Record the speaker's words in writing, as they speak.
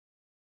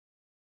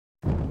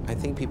I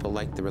think people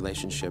liked the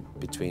relationship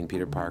between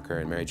Peter Parker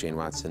and Mary Jane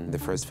Watson, the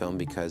first film,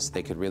 because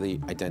they could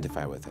really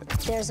identify with it.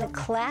 There's a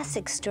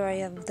classic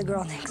story of the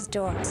girl next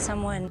door,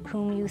 someone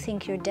whom you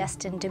think you're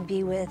destined to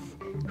be with,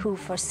 who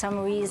for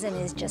some reason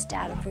is just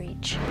out of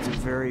reach. It's a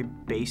very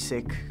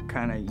basic,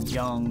 kind of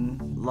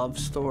young love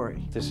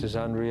story. This is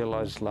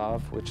unrealized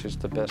love, which is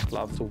the best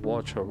love to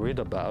watch or read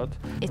about.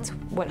 It's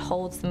what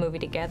holds the movie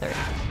together.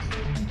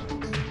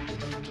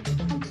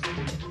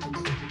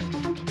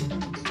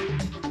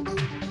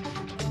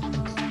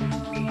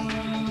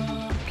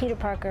 Peter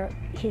Parker,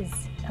 his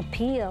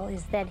appeal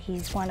is that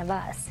he's one of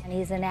us, and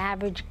he's an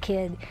average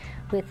kid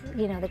with,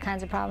 you know, the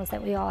kinds of problems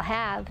that we all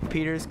have.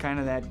 Peter's kind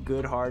of that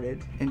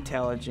good-hearted,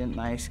 intelligent,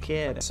 nice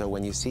kid. So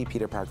when you see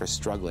Peter Parker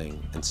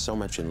struggling and so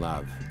much in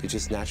love, you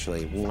just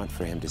naturally want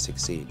for him to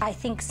succeed. I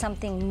think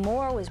something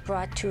more was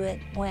brought to it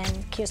when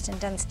Kirsten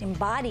Dunst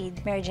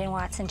embodied Mary Jane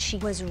Watson. She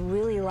was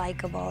really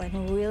likable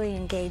and really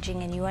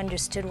engaging, and you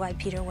understood why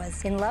Peter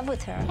was in love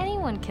with her.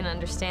 Anyone can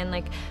understand,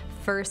 like,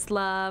 first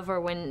love, or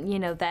when, you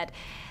know, that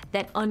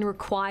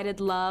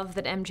unrequited love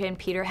that MJ and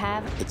Peter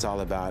have. It's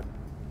all about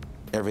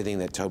everything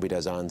that Toby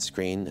does on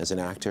screen as an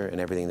actor and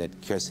everything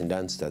that Kirsten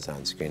Dunst does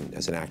on screen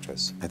as an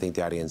actress. I think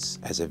the audience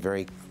has a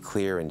very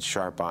clear and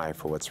sharp eye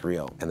for what's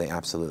real, and they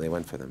absolutely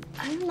went for them.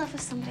 I'm in love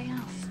with somebody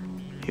else.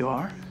 You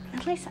are?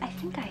 At least I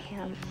think I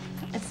am.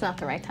 It's not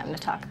the right time to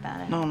talk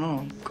about it.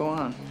 No, go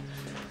on.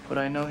 Would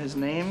I know his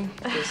name,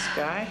 this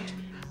guy?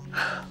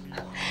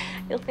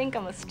 You'll think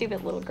I'm a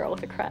stupid little girl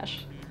with a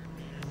crush.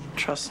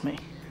 Trust me.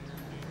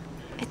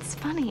 It's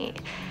funny.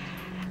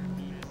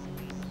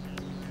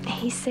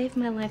 He saved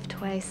my life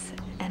twice,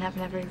 and I've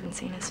never even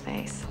seen his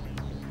face.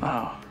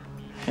 Oh,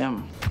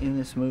 him. In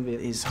this movie,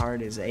 his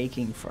heart is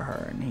aching for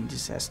her, and he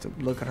just has to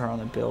look at her on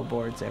the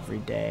billboards every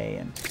day.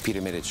 And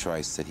Peter made a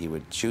choice that he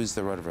would choose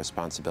the road of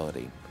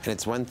responsibility. And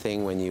it's one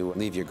thing when you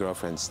leave your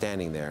girlfriend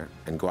standing there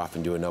and go off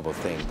and do a noble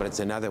thing, but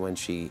it's another when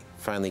she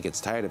finally gets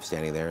tired of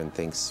standing there and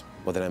thinks,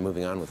 well, then I'm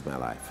moving on with my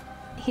life.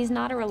 He's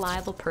not a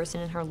reliable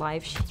person in her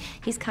life.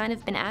 He's kind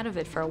of been out of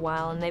it for a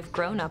while, and they've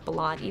grown up a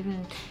lot,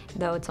 even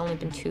though it's only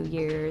been 2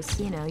 years.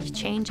 You know, you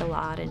change a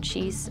lot, and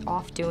she's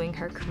off doing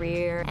her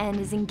career and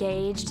is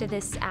engaged to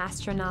this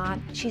astronaut.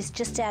 She's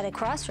just at a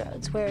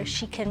crossroads where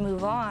she can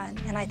move on,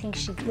 and I think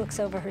she looks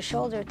over her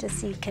shoulder to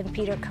see, can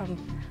Peter come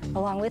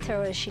along with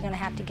her, or is she going to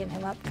have to give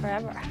him up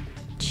forever?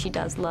 She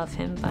does love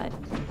him, but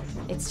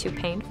it's too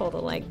painful to,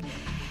 like,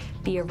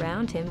 be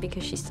around him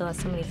because she still has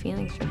so many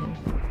feelings for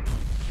him.